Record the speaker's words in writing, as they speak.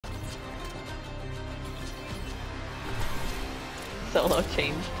Solo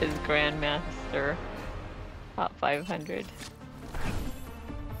changed his Grandmaster top 500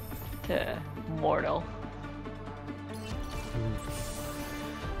 to mortal.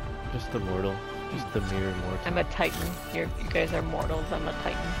 Just the mortal. Just the mere mortal. I'm a titan. You guys are mortals. I'm a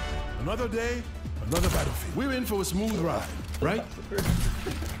titan. Another day, another battlefield. We're in for a smooth ride, right?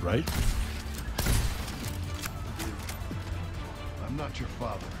 Right? I'm not your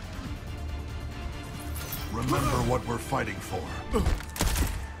father. Remember what we're fighting for.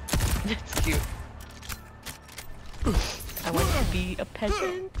 That's cute. I want to be a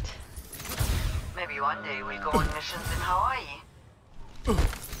peasant. Maybe one day we'll go on missions in Hawaii.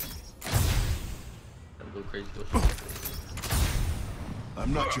 Go crazy.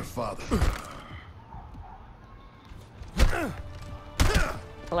 I'm not your father.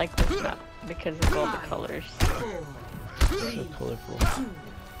 I like this map because of all the colors. So colorful.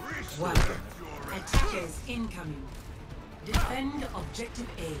 1. Attackers incoming. Defend objective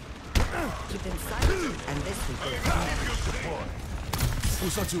A. Keep them silent, and this will go.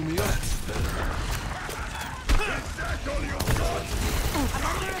 Who's that to me up? I'm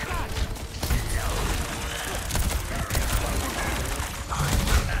under attack.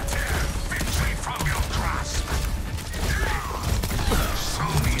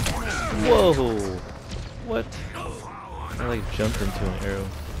 Whoa! What? I like jumped into an arrow.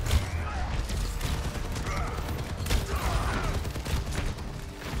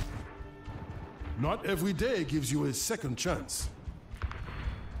 Not every day gives you a second chance.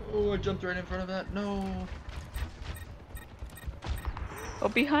 Oh, I jumped right in front of that. No. Oh,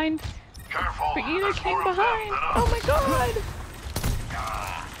 behind. Careful. Geena came behind. Oh my god.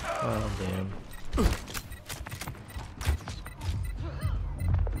 Oh damn.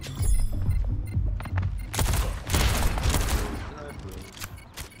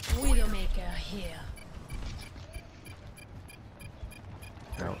 Widowmaker here.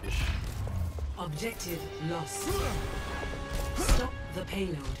 Ouch. Objective lost. Stop the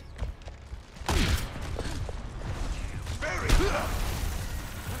payload.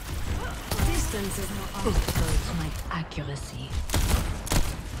 Distance is not obstacle to my accuracy.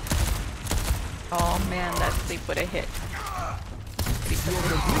 Oh man, that sleep would have hit.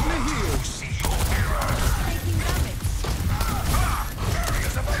 Taking damage.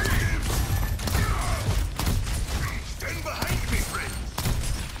 Stand behind me, friend.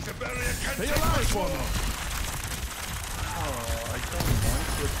 The barrier can't Stay alive for me. Oh, I don't want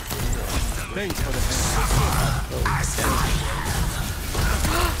to. Thanks for the hand.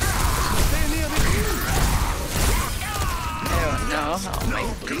 Stay near me. I don't know how my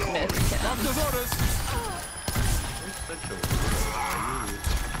sleep missed him. Doctor's orders. Such a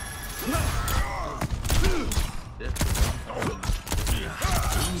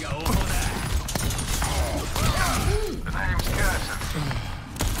The name's Garrison.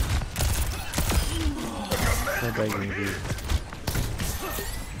 How bad can you be?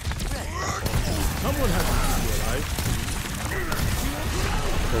 Someone has to be alive.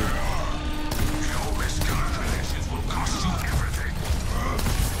 Your miscalculations will cost you everything.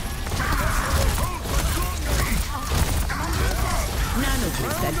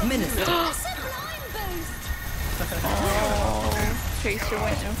 Nanogrid administered. Oh, Tracer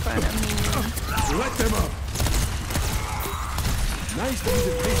went in front of me. Let them up. Nice to be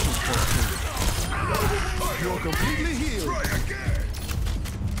the patient for. You're completely healed. Try again.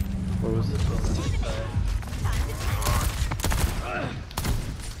 Where was it?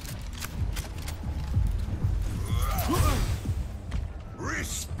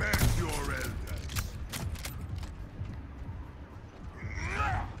 Respect your elders. I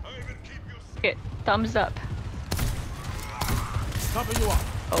even keep you Get thumbs up. Cover you up.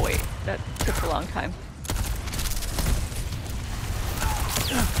 Oh wait, that took a long time.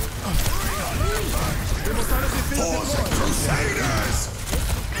 Crusaders.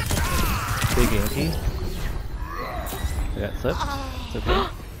 Big Yankee. I got slept. It's okay.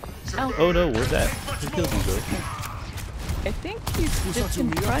 Oh no, where's that? Who killed you, bro? I think he's just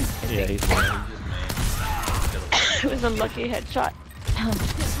in front. I Yeah, think. he's fine. It was a lucky headshot.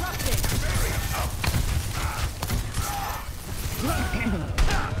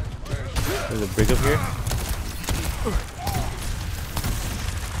 There's a brig up here.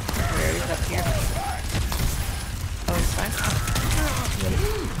 Where is up here? Oh, it's fine.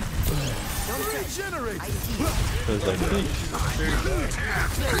 Regenerate. So it's like,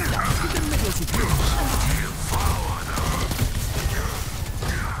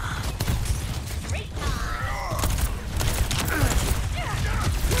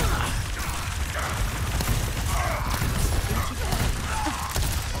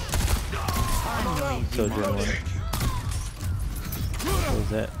 so adrenaline. What was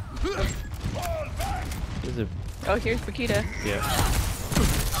that? Is it? Oh, here's Bakita. Yeah.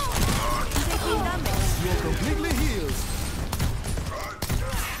 You're completely healed.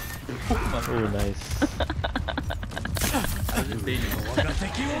 Oh, nice. I was just baiting.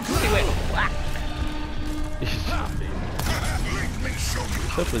 He went whack.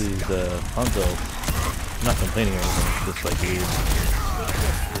 What's up with these Hanzo? I'm not complaining or anything, it's just like weird.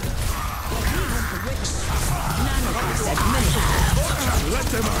 Let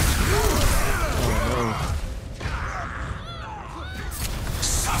them out.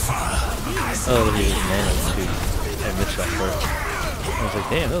 Oh, he was mana too. I missed that part. I was like,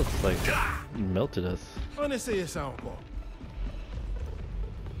 damn, that looks like you melted us. Wanna say a sound call?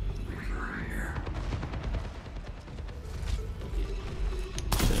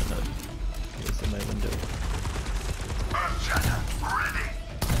 Should've known. He was in my window.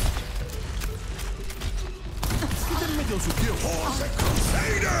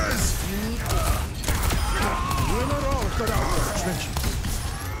 Crusaders! We're not all cut out for the trenches.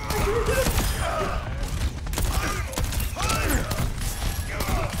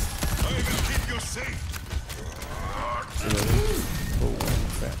 I will keep you safe. Oh,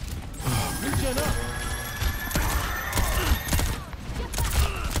 crap. Regen up.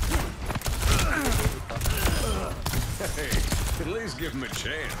 Hey, at least give him a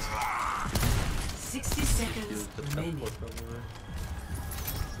chance. 60 seconds remaining.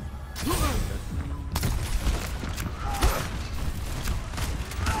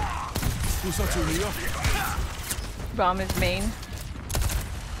 Who's up to me? Rama's main.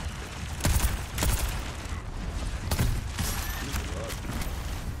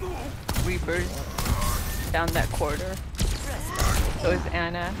 Reapers down that corridor. So is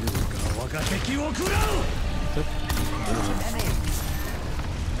Anna.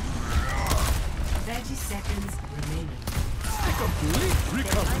 30 seconds remaining. Complete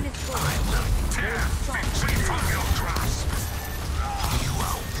recovery.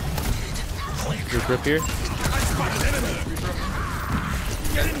 Reaper up here?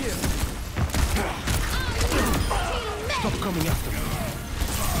 Get in here. Stop coming after me.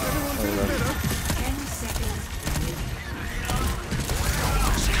 Everyone's in the middle. 10 seconds remaining.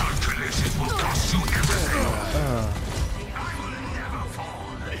 Calculations will cost you everything.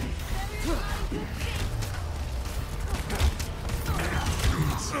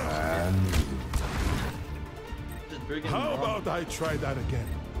 How about I try that again?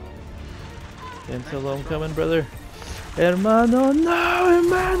 Until I'm coming, brother. Hermano, no,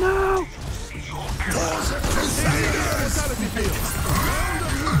 hermano! Mortality field.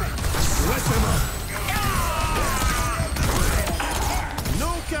 Let them up. No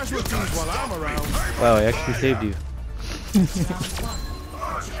casualties while I'm around. Wow, I actually saved you.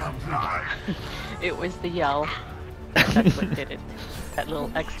 It was the yell. That's what did it. That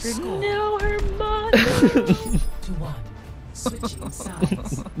little extra. No, Hermano. 2-1. Switching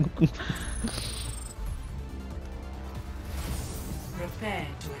sides. Prepare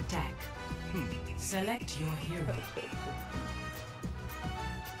to attack. Select your hero.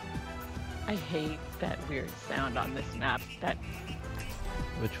 I hate that weird sound on this map. That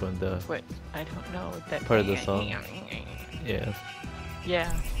Which one, the what? I don't know. That part of the song? Yeah.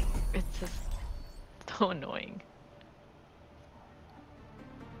 Yeah, it's just so annoying.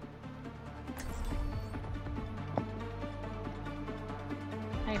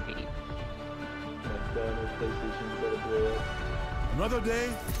 Hi, babe. Another day,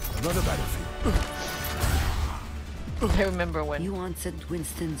 another battlefield. I remember when You answered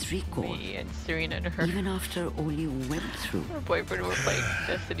Winston's recall, me and Serena and her even after all you went through. boyfriend were playing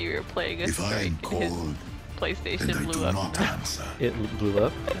Destiny. We were playing a If I am strike, and his called, PlayStation and I blew do up. not answer, It blew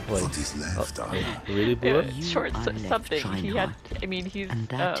up? Like, what is left of it really blew up? You Short are left something. He had. Reinhardt, I mean, he's and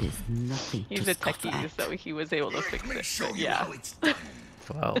that is nothing he's to a scoff techie, at. so he was able to fix let me it. show But you yeah. how it's done.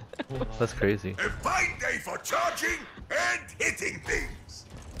 Wow. That's crazy. A fine day for charging and hitting things.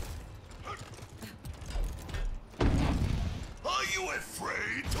 Are you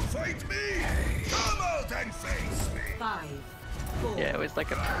afraid to fight me? Come out and face me. 5, 4, Yeah, it was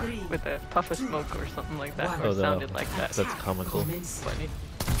like a with a puff of smoke or something like that. Or Oh, it no. sounded like that. That's comical. Funny.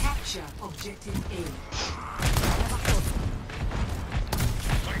 Capture objective A.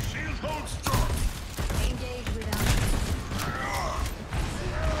 My shield holds strong.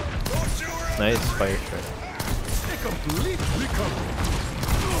 Don't you ever Nice fire strike. A complete recovery.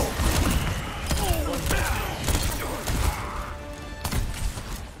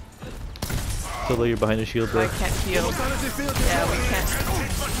 Solo, you're behind the shield, I bro. can't heal. Mortality field. Yeah, we can't.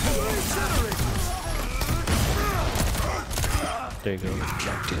 There you go.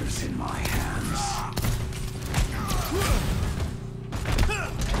 objectives in my hands?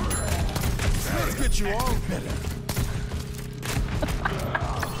 Let's get you all better.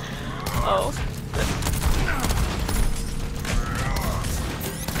 Oh.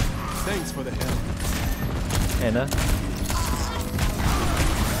 Thanks for the help. Anna.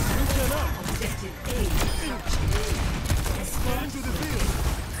 Objective A. Into the field.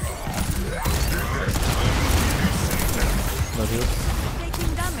 No heals.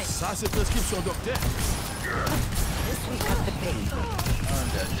 Taking damage. Ça, c'est prescription docteur. This will cut the pain. I'm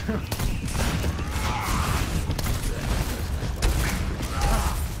dead.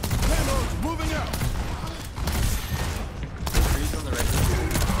 Payloads moving out. Freeze on the right.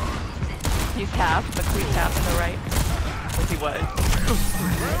 He's half, but he's half in the right. As he was.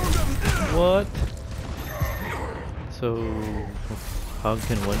 What? So, Hog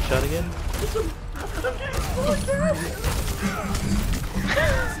can one shot again?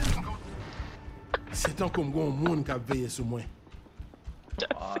 C'est tant qu'on gon monde qui a veillé sur moi.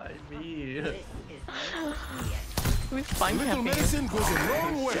 Why me? Who's fine Little camping you? medicine goes a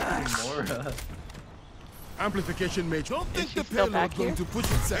long way. Mora. Amplification mage. Don't think she the still payload back going here? to push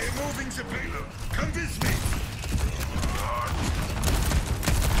itself. They're moving the payload. Convince me.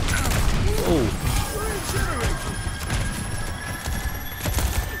 Oh,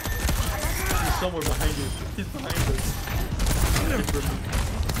 He's somewhere behind you. He's behind us.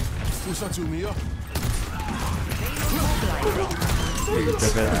 Tout ça to me up. jump right on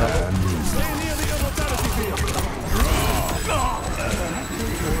top. Stay near the immortality field.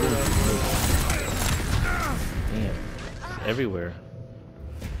 Damn. It's everywhere.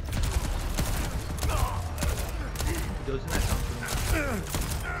 He goes in that company.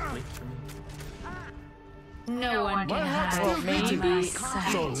 Wait for me. No one can hide still from beating. my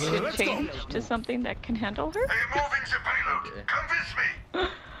sight. So Should let's go. change to something that can handle her? They're moving the payload. Okay. Convince me.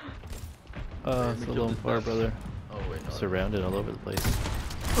 It's a lone far brother. Oh wait, no. Surrounded all over the place.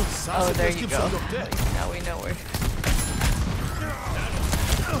 Ça, Oh, c'est there you prescription go. docteur. Now we know where.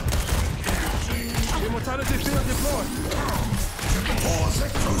 Immortality field deployed.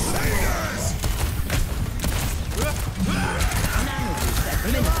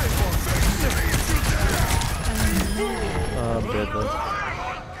 Breadless.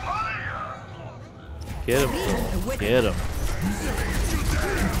 Get him, son. Get him.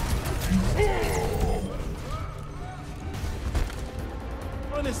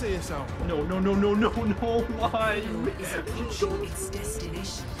 On essaye ça. No, no, no, no, no, no. Why? Is approaching its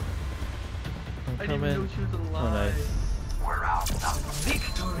destination. I'm I didn't even know coming. she was Oh, alive. nice. We're out.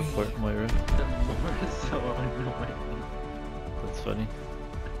 Victory. Fort Moira. The Mora is so annoying. That's funny.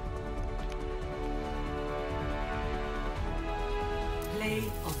 Play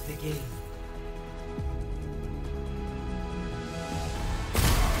of the game.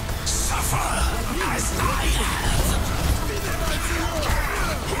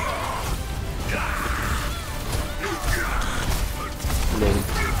 Loading.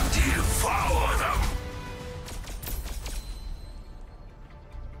 Devour them.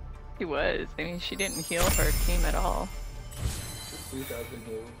 She was. I mean, she didn't heal her team at all. 3,000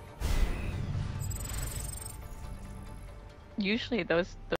 heal. Usually those